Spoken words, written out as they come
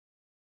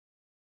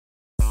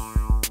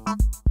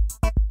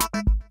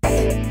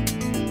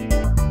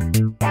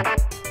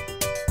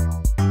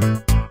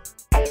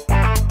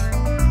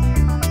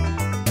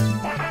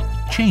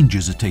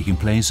Changes are taking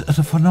place at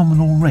a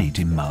phenomenal rate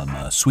in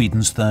Malmö,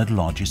 Sweden's third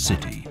largest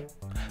city.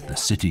 The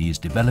city is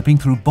developing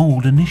through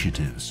bold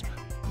initiatives,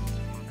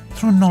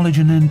 through knowledge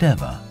and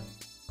endeavour,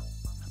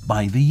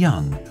 by the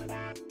young,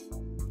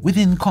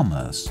 within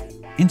commerce,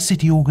 in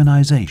city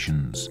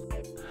organisations,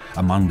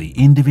 among the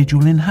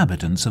individual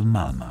inhabitants of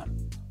Malmö.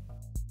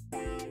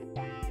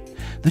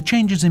 The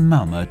changes in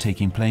Malmö are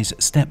taking place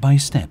step by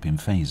step in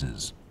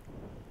phases.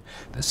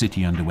 The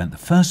city underwent the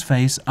first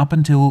phase up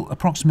until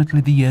approximately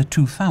the year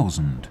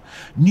 2000.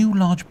 New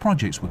large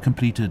projects were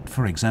completed,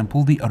 for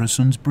example the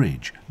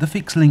Öresundsbridge, the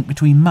fixed link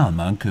between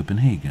Malmö and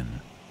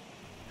Copenhagen.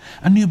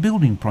 A new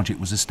building project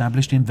was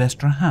established in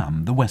Västra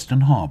Hamn, the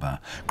western harbour,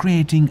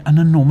 creating an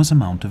enormous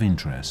amount of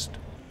interest.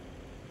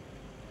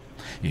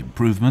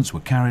 Improvements were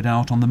carried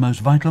out on the most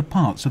vital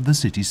parts of the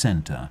city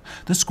centre.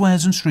 The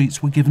squares and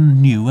streets were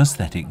given new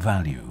aesthetic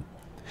value.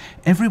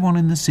 Everyone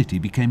in the city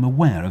became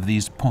aware of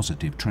these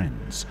positive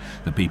trends.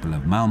 The people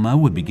of Malmö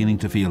were beginning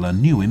to feel a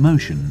new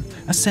emotion,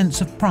 a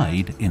sense of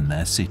pride in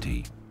their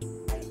city.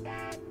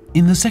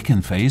 In the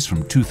second phase,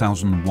 from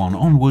 2001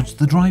 onwards,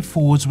 the drive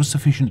forwards was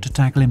sufficient to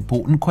tackle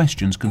important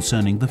questions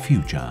concerning the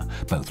future,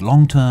 both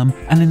long-term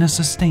and in a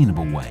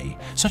sustainable way,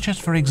 such as,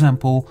 for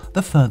example,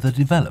 the further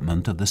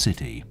development of the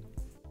city.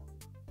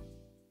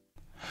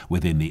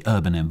 Within the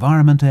urban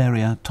environment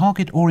area,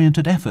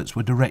 target-oriented efforts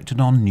were directed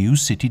on new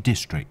city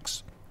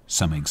districts.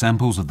 Some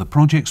examples of the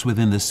projects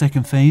within the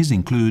second phase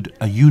include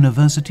a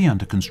university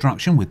under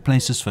construction with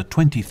places for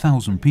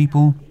 20,000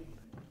 people,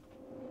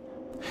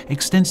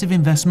 extensive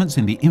investments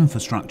in the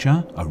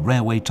infrastructure, a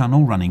railway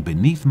tunnel running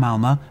beneath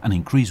Malmö and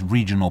increased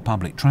regional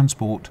public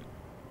transport,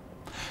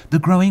 the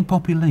growing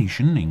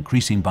population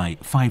increasing by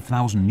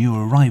 5,000 new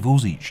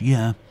arrivals each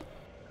year,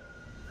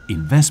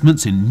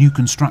 investments in new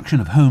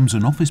construction of homes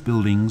and office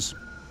buildings,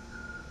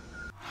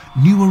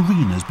 new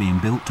arenas being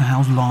built to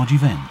house large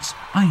events,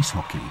 ice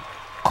hockey,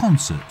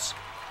 concerts,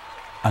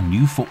 a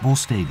new football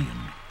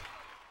stadium.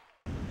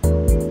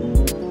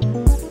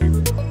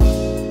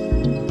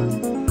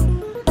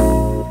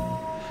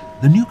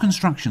 The new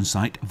construction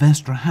site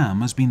Västra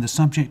Hamn has been the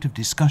subject of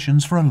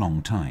discussions for a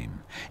long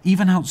time,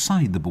 even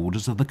outside the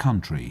borders of the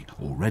country.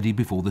 Already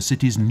before the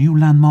city's new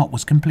landmark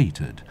was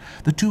completed,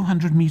 the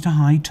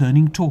 200-metre-high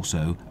turning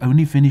torso,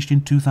 only finished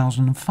in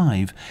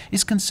 2005,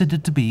 is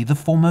considered to be the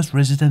foremost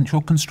residential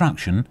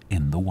construction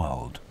in the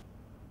world.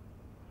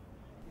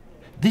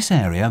 This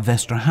area,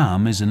 Västra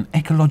Hamn, is an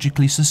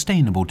ecologically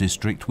sustainable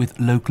district with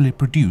locally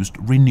produced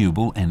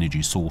renewable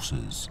energy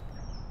sources.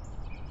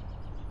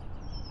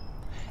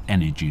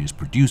 Energy is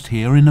produced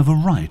here in a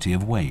variety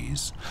of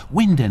ways.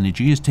 Wind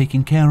energy is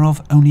taken care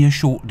of only a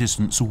short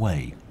distance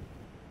away.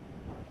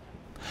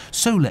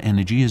 Solar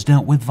energy is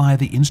dealt with via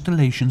the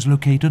installations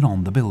located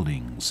on the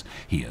buildings.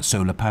 Here,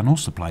 solar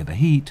panels supply the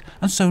heat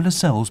and solar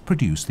cells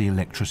produce the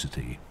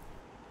electricity.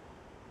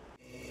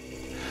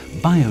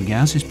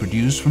 Biogas is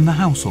produced from the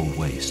household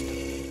waste.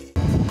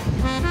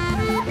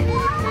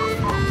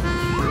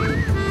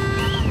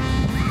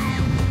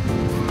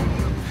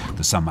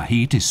 The summer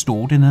heat is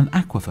stored in an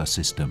aquifer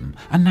system,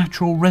 a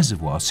natural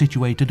reservoir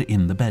situated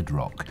in the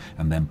bedrock,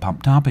 and then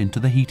pumped up into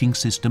the heating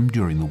system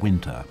during the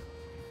winter.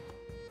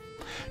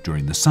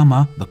 During the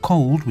summer, the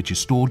cold, which is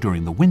stored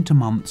during the winter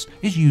months,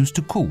 is used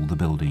to cool the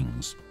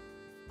buildings.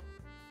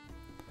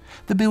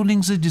 The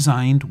buildings are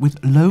designed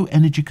with low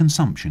energy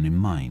consumption in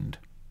mind.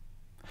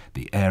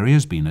 The area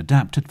has been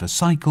adapted for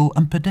cycle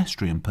and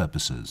pedestrian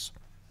purposes.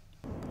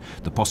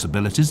 The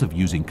possibilities of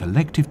using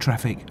collective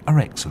traffic are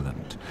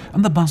excellent,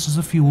 and the buses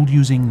are fueled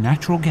using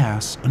natural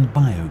gas and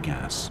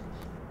biogas.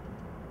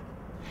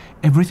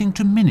 Everything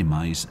to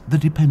minimize the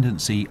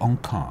dependency on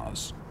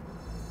cars.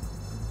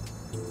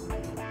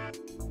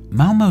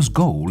 Malmö's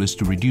goal is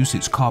to reduce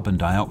its carbon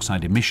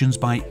dioxide emissions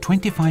by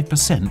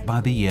 25%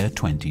 by the year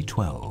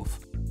 2012.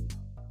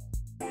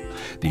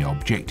 The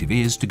objective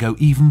is to go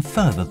even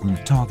further than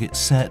the target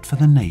set for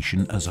the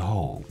nation as a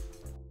whole.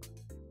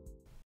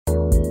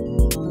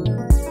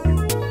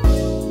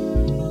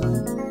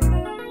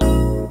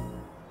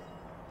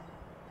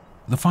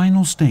 The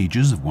final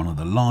stages of one of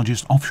the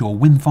largest offshore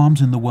wind farms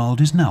in the world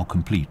is now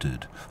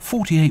completed.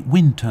 48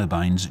 wind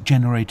turbines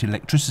generate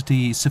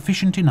electricity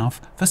sufficient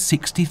enough for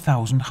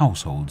 60,000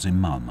 households in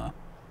Malmö.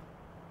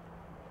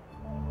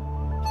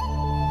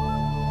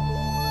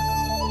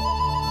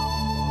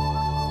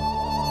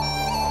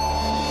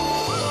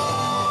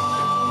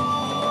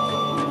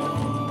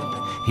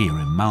 Here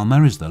in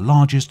Malmö is the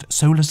largest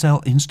solar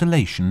cell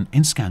installation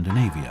in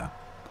Scandinavia.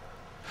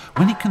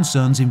 When it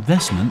concerns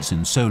investments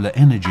in solar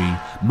energy,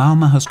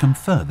 Malmö has come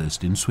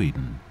furthest in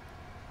Sweden.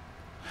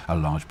 A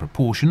large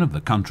proportion of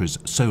the country's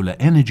solar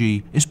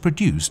energy is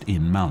produced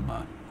in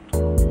Malmö.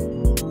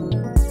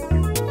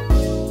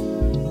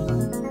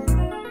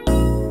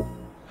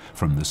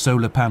 From the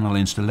solar panel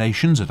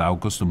installations at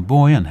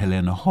Augustenborg and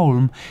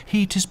Heleneholm,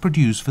 heat is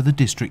produced for the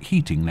district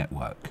heating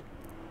network.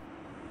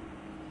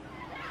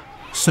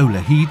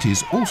 Solar heat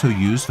is also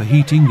used for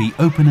heating the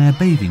open-air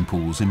bathing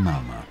pools in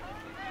Malmö.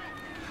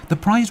 The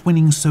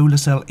prize-winning solar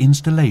cell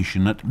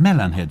installation at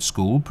Mellanhead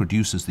School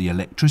produces the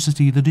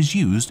electricity that is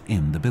used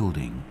in the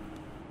building.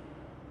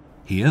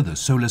 Here, the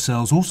solar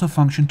cells also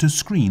function to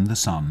screen the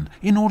sun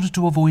in order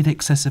to avoid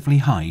excessively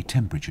high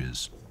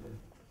temperatures.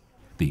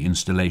 The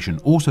installation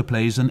also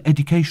plays an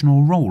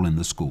educational role in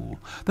the school.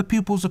 The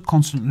pupils are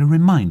constantly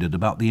reminded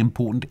about the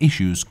important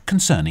issues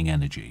concerning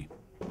energy.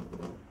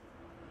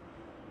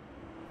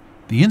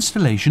 The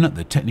installation at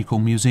the Technical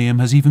Museum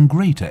has even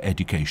greater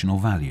educational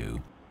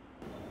value.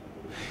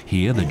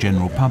 Here, the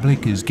general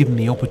public is given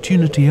the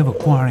opportunity of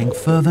acquiring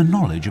further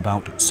knowledge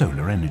about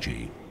solar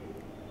energy.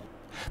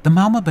 The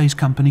Malmö-based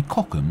company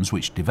Kockums,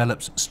 which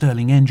develops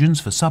Stirling engines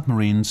for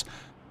submarines,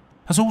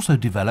 has also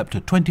developed a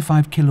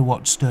 25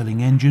 kilowatt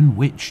Stirling engine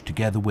which,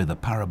 together with a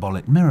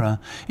parabolic mirror,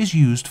 is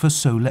used for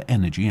solar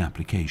energy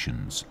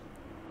applications.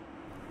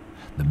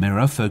 The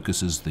mirror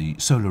focuses the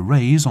solar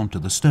rays onto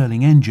the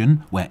Stirling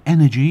engine, where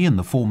energy in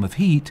the form of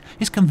heat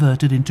is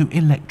converted into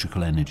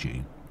electrical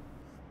energy.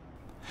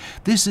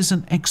 This is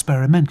an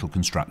experimental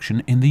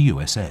construction in the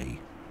USA.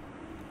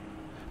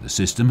 The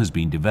system has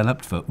been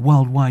developed for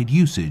worldwide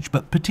usage,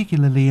 but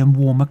particularly in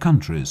warmer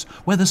countries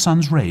where the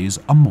sun's rays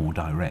are more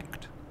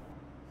direct.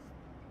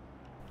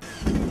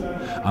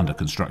 Under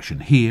construction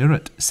here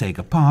at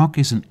Sega Park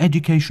is an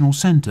educational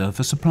centre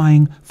for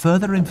supplying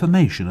further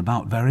information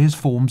about various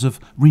forms of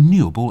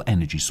renewable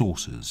energy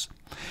sources.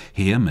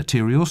 Here,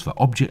 materials for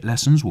object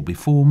lessons will be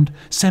formed,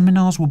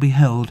 seminars will be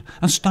held,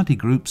 and study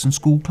groups and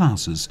school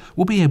classes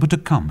will be able to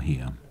come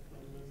here.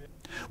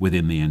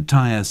 Within the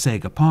entire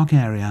Sega Park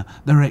area,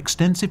 there are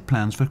extensive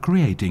plans for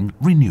creating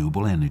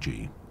renewable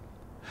energy.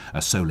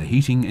 A solar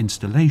heating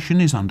installation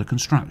is under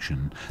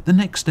construction. The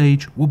next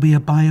stage will be a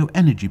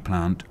bioenergy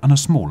plant and a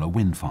smaller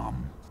wind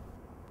farm.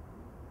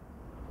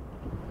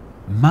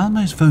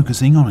 Malmö is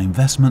focusing on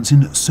investments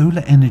in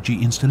solar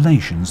energy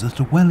installations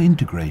that are well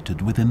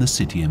integrated within the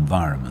city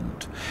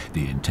environment.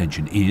 The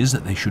intention is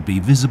that they should be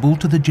visible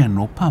to the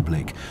general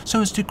public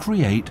so as to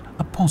create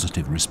a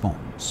positive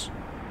response.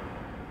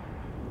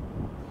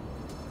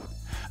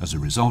 As a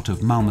result of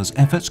Malmö's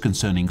efforts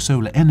concerning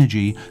solar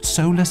energy,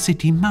 Solar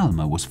City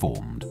Malmö was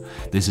formed.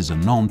 This is a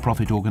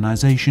non-profit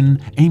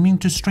organisation aiming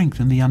to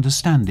strengthen the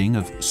understanding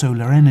of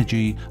solar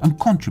energy and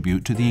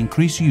contribute to the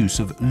increased use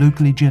of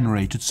locally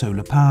generated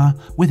solar power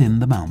within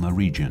the Malmö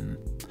region.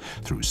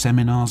 Through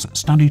seminars,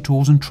 study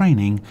tours and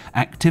training,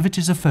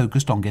 activities are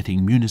focused on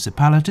getting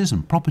municipalities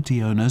and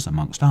property owners,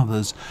 amongst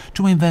others,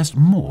 to invest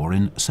more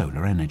in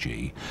solar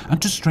energy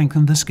and to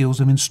strengthen the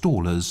skills of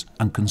installers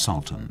and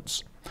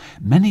consultants.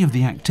 Many of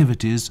the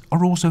activities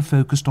are also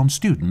focused on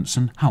students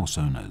and house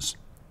owners.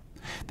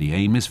 The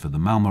aim is for the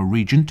Malmö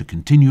region to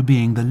continue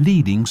being the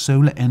leading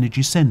solar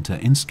energy centre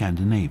in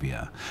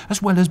Scandinavia,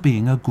 as well as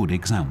being a good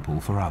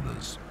example for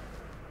others.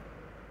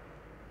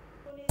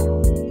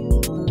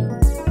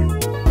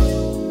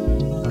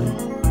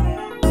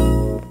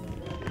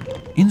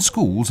 In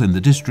schools in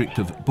the district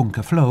of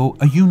Bunkeflo,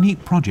 a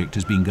unique project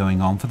has been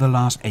going on for the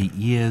last 8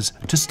 years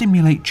to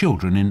stimulate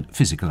children in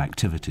physical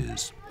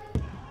activities.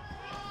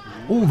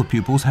 All the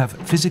pupils have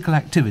physical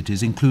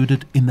activities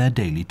included in their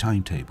daily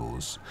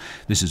timetables.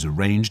 This is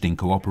arranged in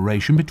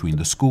cooperation between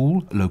the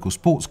school, local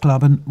sports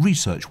club and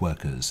research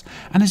workers,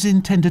 and is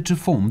intended to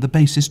form the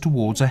basis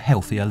towards a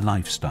healthier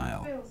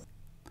lifestyle.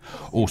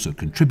 Also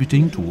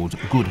contributing towards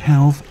good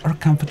health are a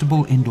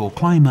comfortable indoor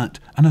climate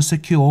and a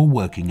secure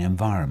working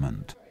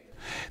environment.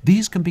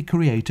 These can be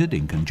created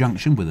in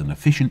conjunction with an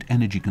efficient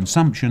energy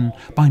consumption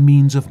by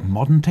means of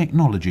modern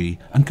technology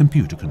and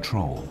computer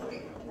control.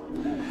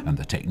 And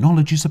the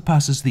technology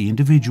surpasses the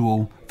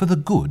individual for the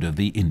good of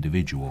the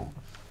individual.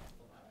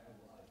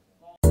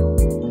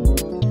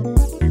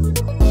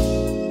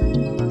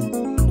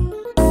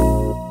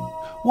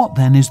 What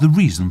then is the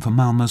reason for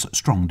Malmö's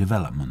strong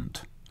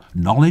development?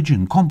 Knowledge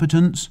and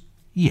competence?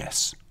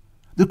 Yes.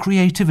 The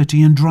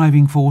creativity and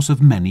driving force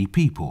of many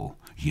people?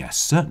 Yes,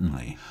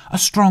 certainly. A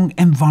strong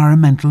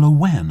environmental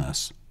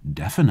awareness?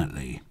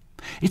 Definitely.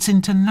 Its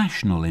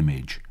international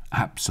image?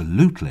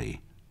 Absolutely.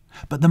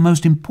 But the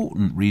most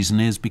important reason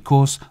is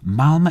because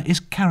Malmö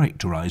is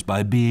characterised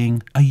by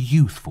being a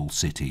youthful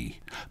city,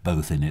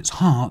 both in its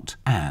heart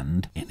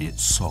and in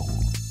its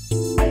soul.